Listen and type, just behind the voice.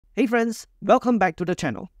Hey friends, welcome back to the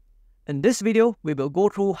channel. In this video, we will go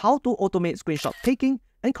through how to automate screenshot taking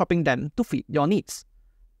and cropping them to fit your needs.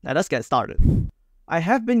 Let us get started. I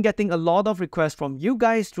have been getting a lot of requests from you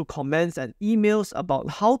guys through comments and emails about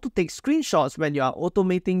how to take screenshots when you are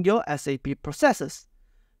automating your SAP processes.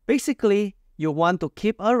 Basically, you want to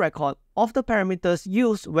keep a record of the parameters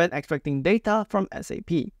used when extracting data from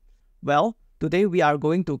SAP. Well, today we are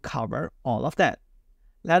going to cover all of that.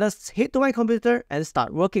 Let us head to my computer and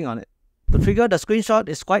start working on it. To trigger the screenshot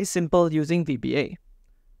is quite simple using VBA.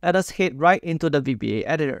 Let us head right into the VBA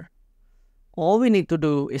editor. All we need to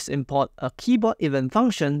do is import a keyboard event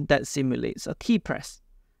function that simulates a key press.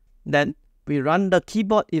 Then, we run the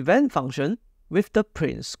keyboard event function with the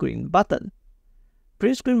print screen button.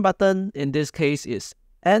 Print screen button in this case is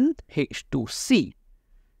NH2C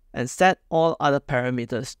and set all other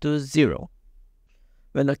parameters to 0.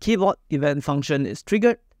 When the keyboard event function is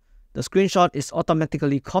triggered, the screenshot is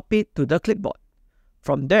automatically copied to the clipboard.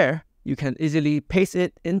 From there, you can easily paste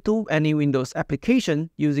it into any Windows application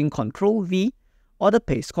using Ctrl+V or the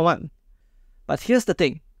paste command. But here's the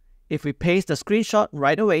thing, if we paste the screenshot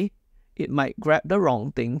right away, it might grab the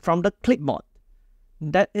wrong thing from the clipboard.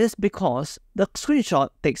 That is because the screenshot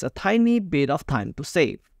takes a tiny bit of time to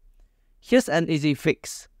save. Here's an easy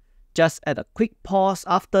fix. Just add a quick pause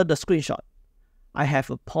after the screenshot. I have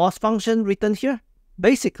a pause function written here.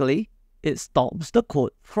 Basically, it stops the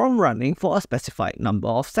code from running for a specified number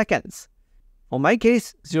of seconds. For my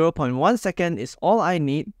case, 0.1 second is all I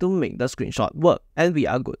need to make the screenshot work, and we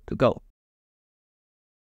are good to go.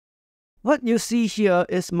 What you see here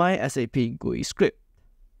is my SAP GUI script.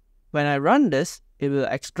 When I run this, it will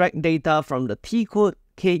extract data from the T code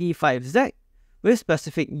KE5Z with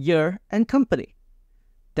specific year and company.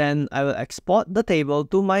 Then I will export the table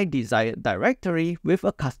to my desired directory with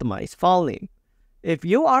a customized file name. If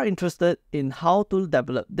you are interested in how to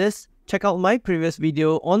develop this, check out my previous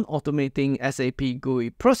video on automating SAP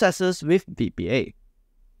GUI processes with VBA.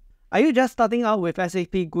 Are you just starting out with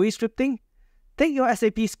SAP GUI scripting? Take your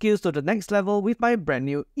SAP skills to the next level with my brand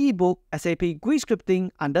new ebook, SAP GUI Scripting,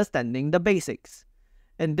 Understanding the Basics.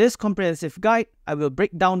 In this comprehensive guide, I will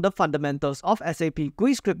break down the fundamentals of SAP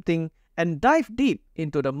GUI scripting and dive deep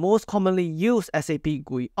into the most commonly used SAP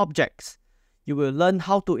GUI objects. You will learn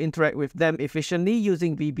how to interact with them efficiently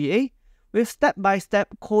using VBA with step-by-step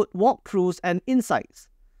code walkthroughs and insights.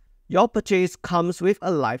 Your purchase comes with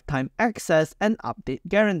a lifetime access and update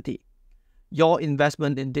guarantee. Your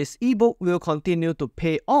investment in this ebook will continue to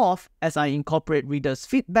pay off as I incorporate readers'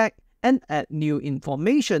 feedback and add new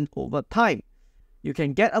information over time. You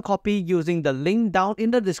can get a copy using the link down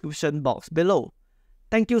in the description box below.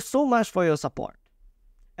 Thank you so much for your support.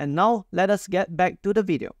 And now, let us get back to the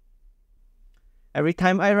video. Every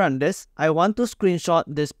time I run this, I want to screenshot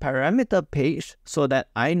this parameter page so that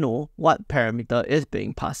I know what parameter is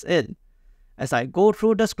being passed in. As I go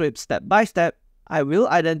through the script step by step, I will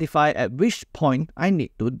identify at which point I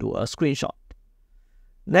need to do a screenshot.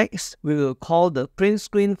 Next, we will call the print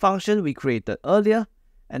screen function we created earlier,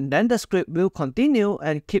 and then the script will continue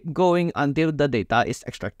and keep going until the data is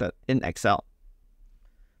extracted in Excel.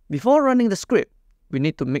 Before running the script, we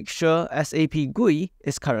need to make sure SAP GUI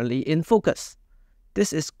is currently in focus.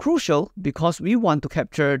 This is crucial because we want to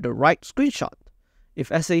capture the right screenshot. If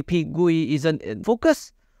SAP GUI isn't in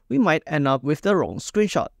focus, we might end up with the wrong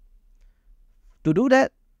screenshot. To do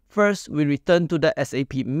that, first we return to the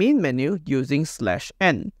SAP main menu using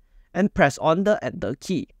 /n and press on the Enter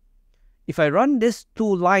key. If I run these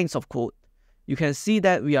 2 lines of code, you can see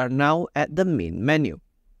that we are now at the main menu.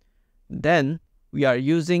 Then, we are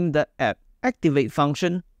using the app activate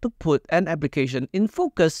function to put an application in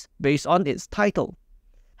focus based on its title.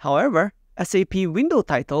 However, SAP window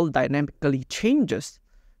title dynamically changes,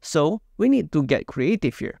 so we need to get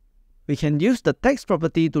creative here. We can use the text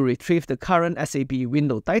property to retrieve the current SAP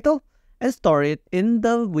window title and store it in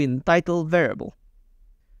the win title variable.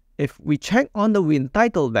 If we check on the win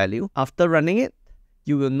title value after running it,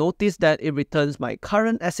 you will notice that it returns my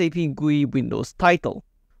current SAP GUI Windows title.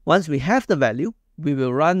 Once we have the value, we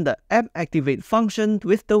will run the app activate function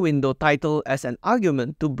with the window title as an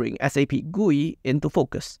argument to bring SAP GUI into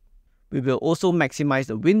focus. We will also maximize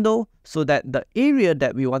the window so that the area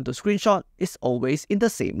that we want to screenshot is always in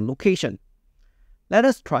the same location. Let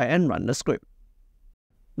us try and run the script.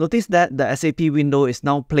 Notice that the SAP window is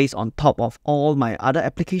now placed on top of all my other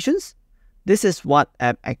applications. This is what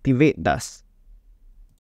app activate does.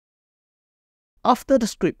 After the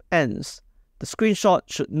script ends, the screenshot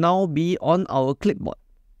should now be on our clipboard.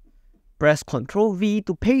 Press Ctrl+V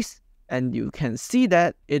to paste, and you can see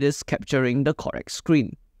that it is capturing the correct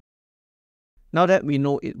screen. Now that we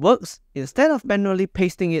know it works, instead of manually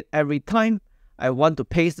pasting it every time, I want to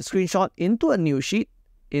paste the screenshot into a new sheet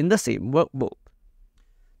in the same workbook.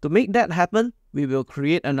 To make that happen, we will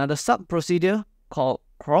create another sub-procedure called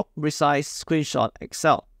crop resize screenshot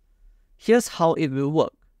Excel. Here's how it will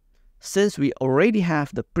work. Since we already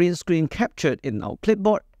have the print screen captured in our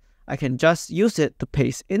clipboard, I can just use it to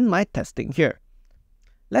paste in my testing here.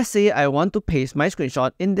 Let's say I want to paste my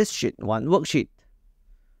screenshot in this sheet 1 worksheet.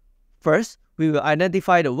 First, we will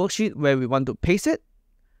identify the worksheet where we want to paste it.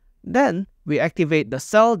 Then, we activate the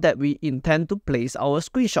cell that we intend to place our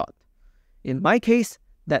screenshot. In my case,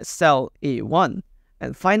 that's cell A1.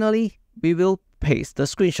 And finally, we will paste the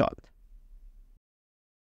screenshot.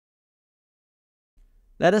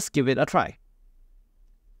 Let us give it a try.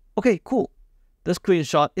 Okay, cool. The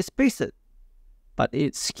screenshot is pasted, but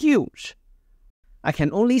it's huge. I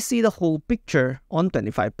can only see the whole picture on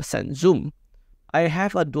 25% zoom. I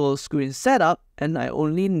have a dual screen setup and I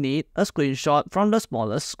only need a screenshot from the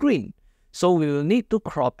smallest screen, so we will need to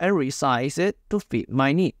crop and resize it to fit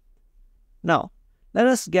my need. Now, let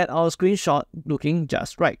us get our screenshot looking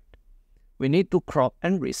just right. We need to crop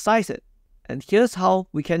and resize it, and here's how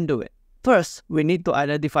we can do it. First, we need to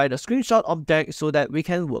identify the screenshot object so that we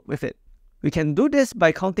can work with it. We can do this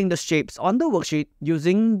by counting the shapes on the worksheet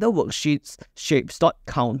using the worksheet's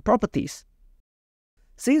shapes.count properties.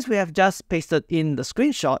 Since we have just pasted in the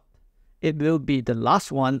screenshot, it will be the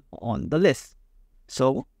last one on the list.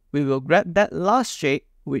 So, we will grab that last shape,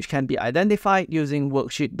 which can be identified using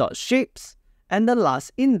worksheet.shapes, and the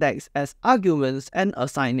last index as arguments and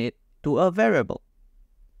assign it to a variable.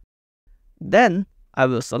 Then, I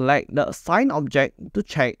will select the assign object to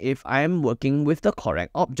check if I am working with the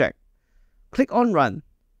correct object. Click on Run,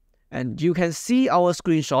 and you can see our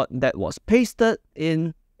screenshot that was pasted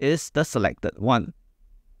in is the selected one.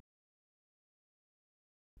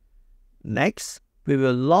 Next, we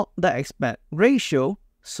will lock the aspect ratio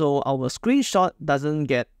so our screenshot doesn't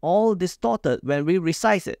get all distorted when we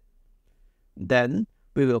resize it. Then,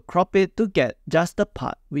 we will crop it to get just the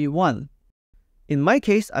part we want. In my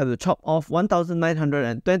case, I will chop off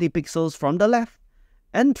 1920 pixels from the left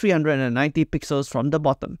and 390 pixels from the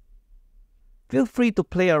bottom. Feel free to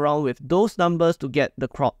play around with those numbers to get the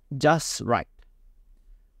crop just right.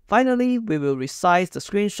 Finally, we will resize the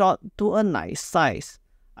screenshot to a nice size.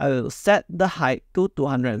 I will set the height to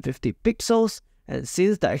 250 pixels, and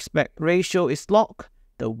since the aspect ratio is locked,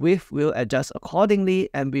 the width will adjust accordingly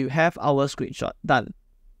and we have our screenshot done.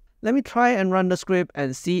 Let me try and run the script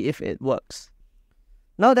and see if it works.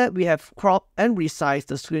 Now that we have cropped and resized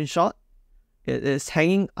the screenshot, it is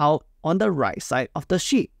hanging out on the right side of the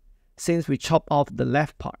sheet since we chopped off the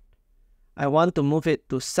left part. I want to move it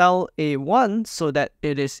to cell A1 so that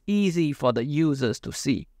it is easy for the users to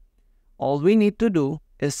see. All we need to do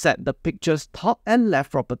is set the picture's top and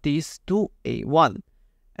left properties to A1,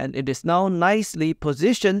 and it is now nicely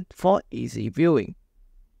positioned for easy viewing.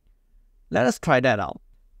 Let us try that out.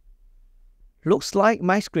 Looks like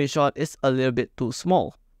my screenshot is a little bit too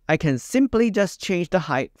small. I can simply just change the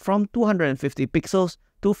height from 250 pixels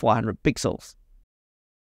to 400 pixels.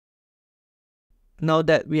 Now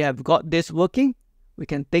that we have got this working, we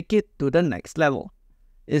can take it to the next level.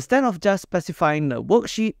 Instead of just specifying the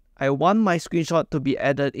worksheet, I want my screenshot to be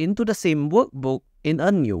added into the same workbook in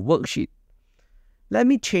a new worksheet. Let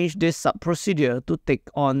me change this sub-procedure to take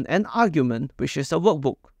on an argument, which is a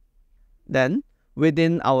workbook. Then,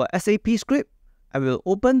 within our SAP script, I will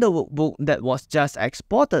open the workbook that was just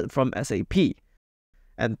exported from SAP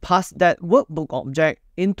and pass that workbook object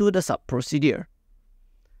into the sub-procedure.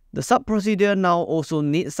 The sub-procedure now also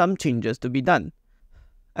needs some changes to be done.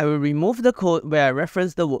 I will remove the code where I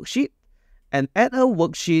reference the worksheet and add a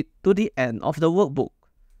worksheet to the end of the workbook.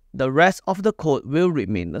 The rest of the code will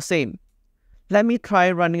remain the same. Let me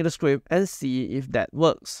try running the script and see if that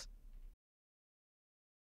works.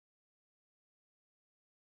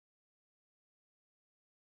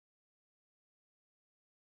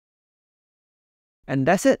 And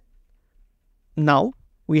that's it. Now,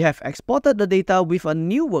 we have exported the data with a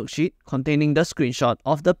new worksheet containing the screenshot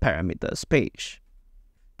of the parameters page.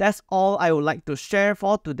 That's all I would like to share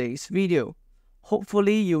for today's video.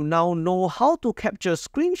 Hopefully you now know how to capture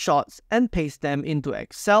screenshots and paste them into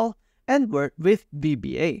Excel and Word with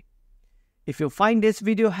VBA. If you find this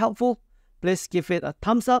video helpful, please give it a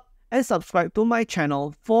thumbs up and subscribe to my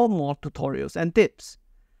channel for more tutorials and tips.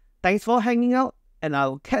 Thanks for hanging out, and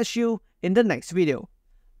I'll catch you in the next video.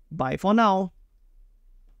 Bye for now.